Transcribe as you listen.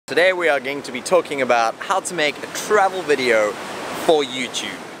Today we are going to be talking about how to make a travel video for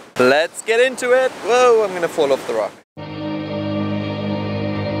YouTube. Let's get into it. Whoa, I'm gonna fall off the rock.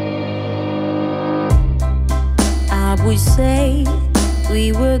 I would say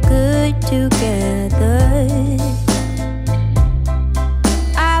we were good together.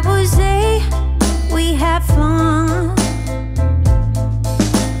 I would say we had fun,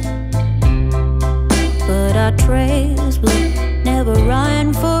 but our trails will never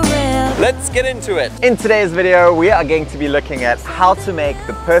run forever. Let's get into it. In today's video, we are going to be looking at how to make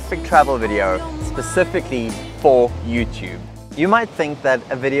the perfect travel video specifically for YouTube. You might think that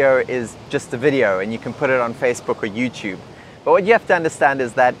a video is just a video and you can put it on Facebook or YouTube. But what you have to understand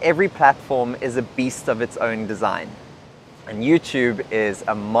is that every platform is a beast of its own design. And YouTube is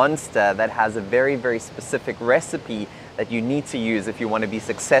a monster that has a very, very specific recipe that you need to use if you want to be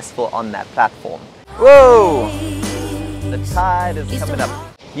successful on that platform. Whoa! The tide is coming up.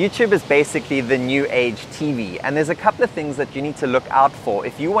 YouTube is basically the new age TV, and there's a couple of things that you need to look out for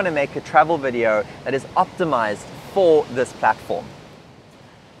if you want to make a travel video that is optimized for this platform.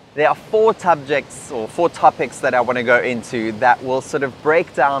 There are four subjects or four topics that I want to go into that will sort of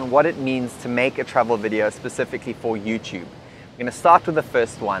break down what it means to make a travel video specifically for YouTube. I'm going to start with the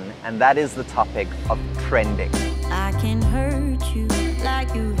first one, and that is the topic of trending. I can hurt you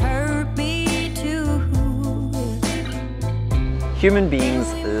like you hurt me too. Human beings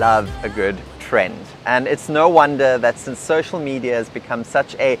love a good trend, and it's no wonder that since social media has become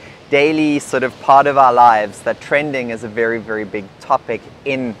such a daily sort of part of our lives, that trending is a very, very big topic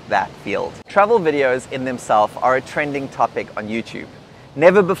in that field. Travel videos in themselves are a trending topic on YouTube.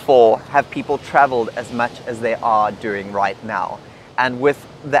 Never before have people traveled as much as they are doing right now. And with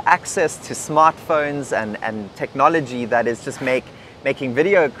the access to smartphones and technology that is just making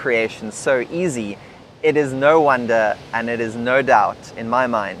video creation so easy, it is no wonder, and it is no doubt in my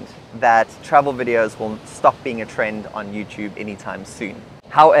mind, that travel videos will stop being a trend on YouTube anytime soon.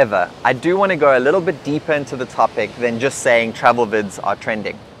 However, I do want to go a little bit deeper into the topic than just saying travel vids are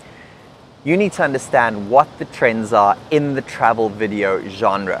trending. You need to understand what the trends are in the travel video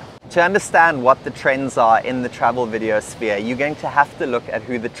genre. To understand what the trends are in the travel video sphere, you're going to have to look at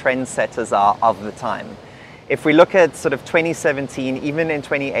who the trendsetters are of the time. If we look at sort of 2017, even in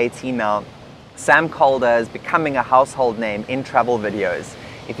 2018 now, Sam Kolder is becoming a household name in travel videos.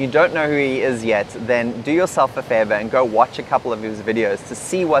 If you don't know who he is yet, then do yourself a favor and go watch a couple of his videos to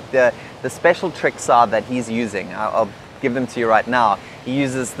see what the special tricks are that he's using. I'll give them to you right now. He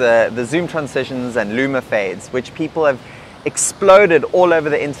uses the zoom transitions and luma fades, which people have exploded all over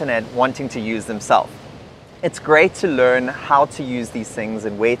the internet wanting to use themselves. It's great to learn how to use these things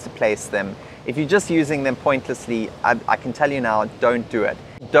and where to place them. If you're just using them pointlessly, I can tell you now, don't do it.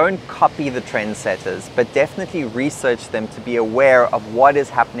 Don't copy the trendsetters, but definitely research them to be aware of what is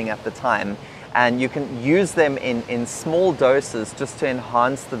happening at the time. And you can use them in small doses just to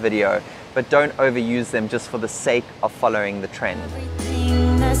enhance the video, but don't overuse them just for the sake of following the trend.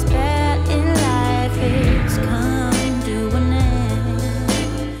 Everything that's bad in life is come to an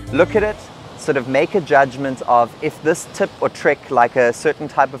end. Look at it, sort of make a judgment of if this tip or trick, like a certain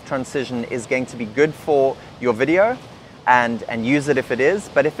type of transition, is going to be good for your video, and use it if it is.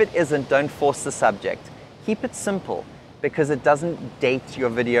 But if it isn't, don't force the subject. Keep it simple, because it doesn't date your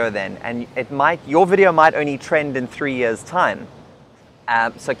video then, and your video might only trend in 3 years' time.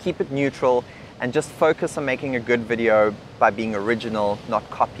 So keep it neutral and just focus on making a good video by being original, not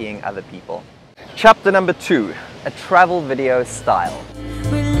copying other people. Chapter number 2, a travel video style.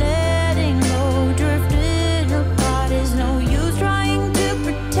 We're letting go, drifting apart. There's no use trying to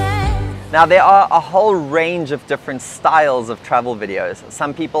pretend. Now, there are a whole range of different styles of travel videos.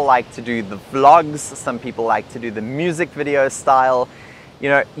 Some people like to do the vlogs, some people like to do the music video style. You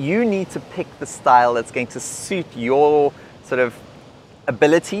know, you need to pick the style that's going to suit your sort of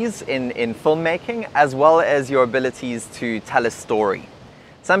abilities in filmmaking, as well as your abilities to tell a story.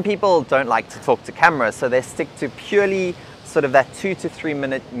 Some people don't like to talk to camera, so they stick to purely sort of that 2 to 3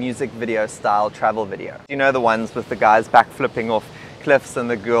 minute music video style travel video. You know, the ones with the guys backflipping off cliffs and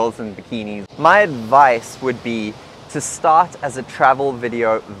the girls in bikinis. My advice would be to start as a travel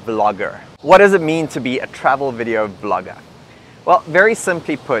video vlogger. What does it mean to be a travel video vlogger? Well, very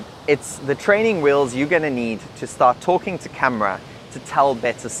simply put, it's the training wheels you're going to need to start talking to camera to tell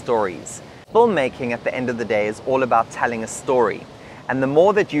better stories. Filmmaking at the end of the day is all about telling a story. And the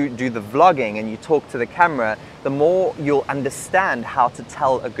more that you do the vlogging and you talk to the camera, the more you'll understand how to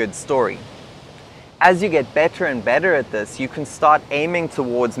tell a good story. As you get better and better at this, you can start aiming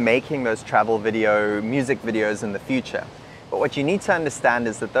towards making those travel video, music videos in the future. But what you need to understand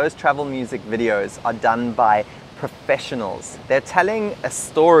is that those travel music videos are done by professionals. They're telling a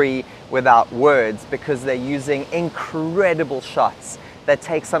story without words because they're using incredible shots that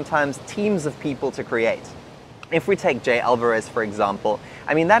take sometimes teams of people to create. If we take Jay Alvarez, for example,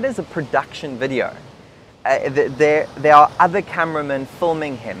 I mean, that is a production video. There are other cameramen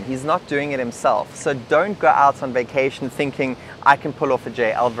filming him. He's not doing it himself. So don't go out on vacation thinking I can pull off a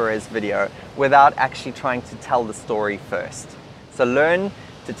Jay Alvarez video without actually trying to tell the story first. So learn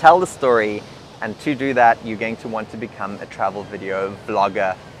to tell the story, and to do that, you're going to want to become a travel video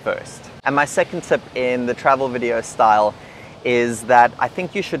vlogger first. And my second tip in the travel video style is that I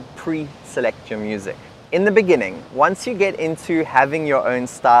think you should pre-select your music. In the beginning, once you get into having your own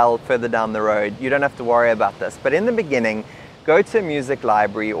style further down the road, you don't have to worry about this. But in the beginning, go to a music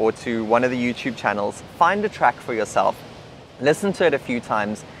library or to one of the YouTube channels, find a track for yourself, listen to it a few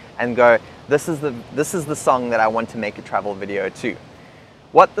times, and go, this is the song that I want to make a travel video to.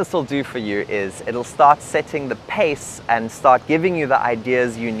 What this will do for you is it'll start setting the pace and start giving you the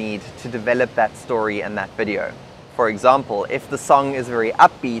ideas you need to develop that story and that video. For example, if the song is very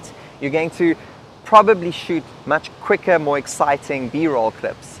upbeat, you're going to probably shoot much quicker, more exciting B-roll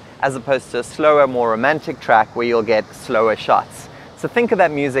clips, as opposed to a slower, more romantic track where you'll get slower shots. So think of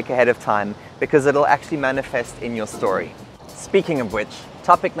that music ahead of time because it'll actually manifest in your story. Speaking of which,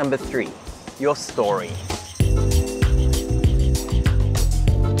 topic number 3, your story.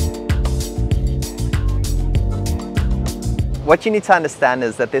 What you need to understand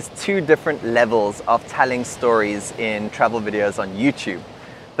is that there's 2 different levels of telling stories in travel videos on YouTube.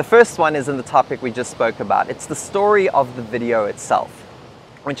 The first one is in the topic we just spoke about. It's the story of the video itself,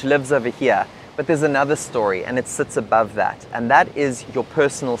 which lives over here. But there's another story, and it sits above that. And that is your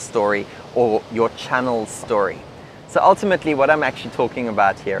personal story or your channel's story. So ultimately, what I'm actually talking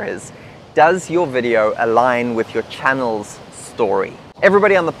about here is, does your video align with your channel's story?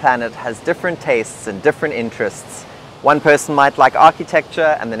 Everybody on the planet has different tastes and different interests. One person might like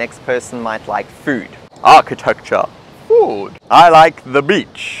architecture, and the next person might like food. Architecture. Food. I like the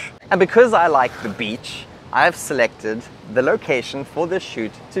beach. And because I like the beach, I've selected the location for this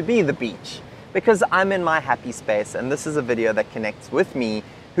shoot to be the beach because I'm in my happy space, and this is a video that connects with me,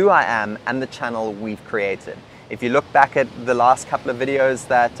 who I am, and the channel we've created. If you look back at the last couple of videos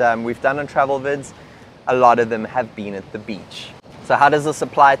that we've done on Travelvids, a lot of them have been at the beach. So how does this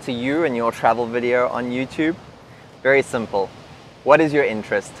apply to you and your travel video on YouTube? Very simple. What is your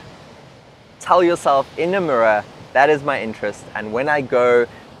interest? Tell yourself in a mirror, that is my interest, and when I go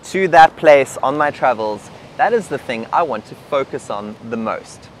to that place on my travels, that is the thing I want to focus on the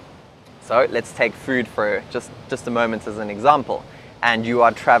most. So let's take food for just a moment as an example. And you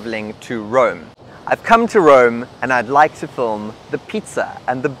are traveling to Rome. I've come to Rome and I'd like to film the pizza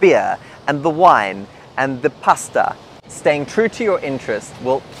and the beer and the wine and the pasta. Staying true to your interest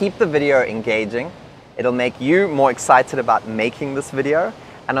will keep the video engaging. It'll make you more excited about making this video.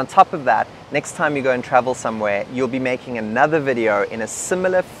 And on top of that, next time you go and travel somewhere, you'll be making another video in a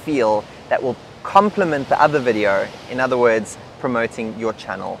similar feel that will complement the other video. In other words, promoting your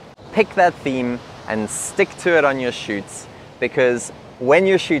channel. Pick that theme and stick to it on your shoots, because when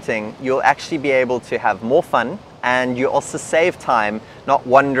you're shooting, you'll actually be able to have more fun, and you also save time not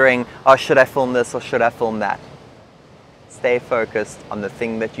wondering, oh, should I film this or should I film that? Stay focused on the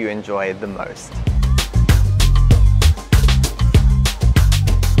thing that you enjoy the most.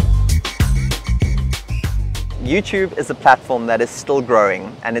 YouTube is a platform that is still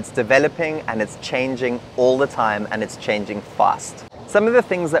growing, and it's developing, and it's changing all the time, and it's changing fast. Some of the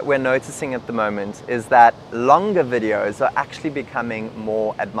things that we're noticing at the moment is that longer videos are actually becoming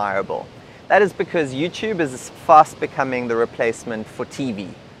more admirable. That is because YouTube is fast becoming the replacement for TV.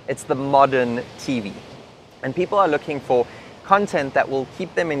 It's the modern TV. And people are looking for content that will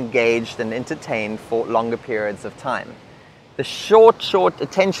keep them engaged and entertained for longer periods of time. The short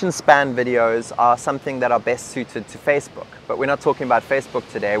attention span videos are something that are best suited to Facebook. But we're not talking about Facebook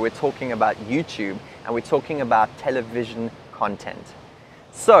today, we're talking about YouTube, and we're talking about television content.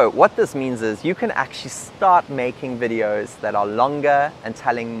 So what this means is you can actually start making videos that are longer and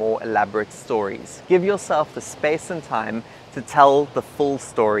telling more elaborate stories. Give yourself the space and time to tell the full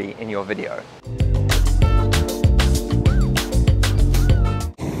story in your video.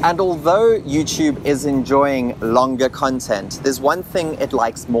 And although YouTube is enjoying longer content, there's one thing it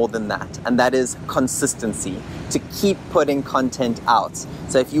likes more than that, and that is consistency, to keep putting content out.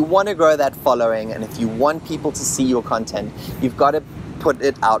 So if you want to grow that following, and if you want people to see your content, you've got to put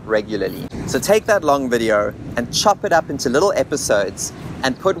it out regularly. So take that long video and chop it up into little episodes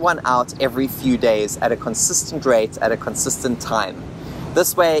and put one out every few days at a consistent rate, at a consistent time.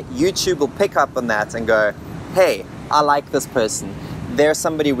 This way, YouTube will pick up on that and go, hey, I like this person. They're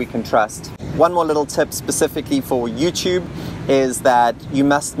somebody we can trust. One more little tip specifically for YouTube is that you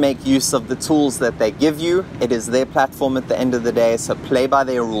must make use of the tools that they give you. It is their platform at the end of the day, so play by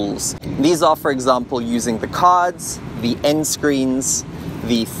their rules. These are, for example, using the cards, the end screens,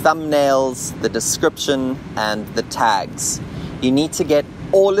 the thumbnails, the description, and the tags. You need to get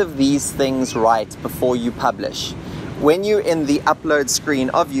all of these things right before you publish. When you're in the upload screen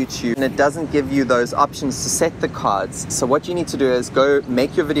of YouTube and it doesn't give you those options to set the cards, so what you need to do is go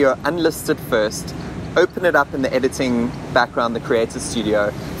make your video unlisted first, open it up in the editing background, the Creator Studio,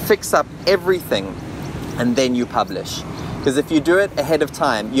 fix up everything, and then you publish. Because if you do it ahead of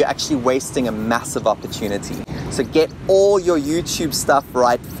time, you're actually wasting a massive opportunity. So get all your YouTube stuff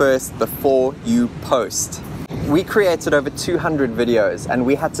right first before you post. We created over 200 videos and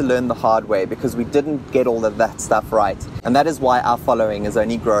we had to learn the hard way because we didn't get all of that stuff right. And that is why our following is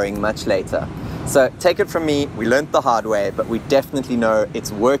only growing much later. So take it from me, we learned the hard way, but we definitely know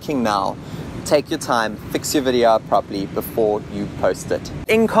it's working now. Take your time, fix your video up properly before you post it.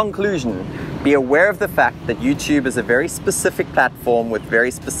 In conclusion, be aware of the fact that YouTube is a very specific platform with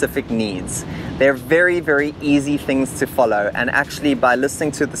very specific needs. They're very, very easy things to follow, and actually by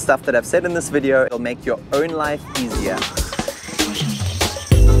listening to the stuff that I've said in this video, it'll make your own life easier.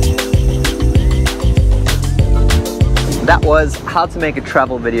 That was how to make a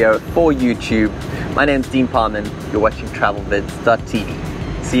travel video for YouTube. My name's Dean Parman, you're watching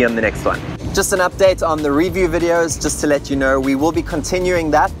Travelvids.tv. See you on the next one. Just an update on the review videos, just to let you know, we will be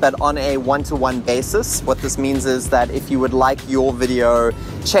continuing that, but on a one-to-one basis. What this means is that if you would like your video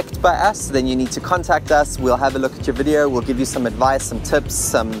checked by us, then you need to contact us. We'll have a look at your video, we'll give you some advice, some tips,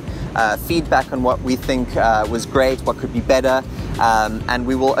 some feedback on what we think was great, what could be better, and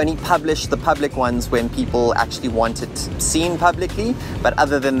we will only publish the public ones when people actually want it seen publicly, but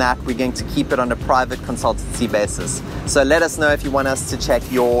other than that, we're going to keep it on a private consultancy basis. So let us know if you want us to check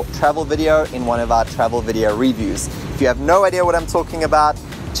your travel video in one of our travel video reviews. If you have no idea what I'm talking about,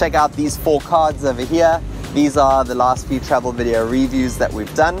 check out these 4 cards over here. These are the last few travel video reviews that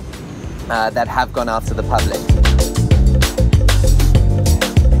we've done that have gone out to the public.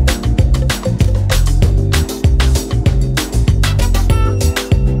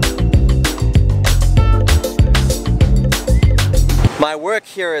 My work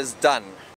here is done.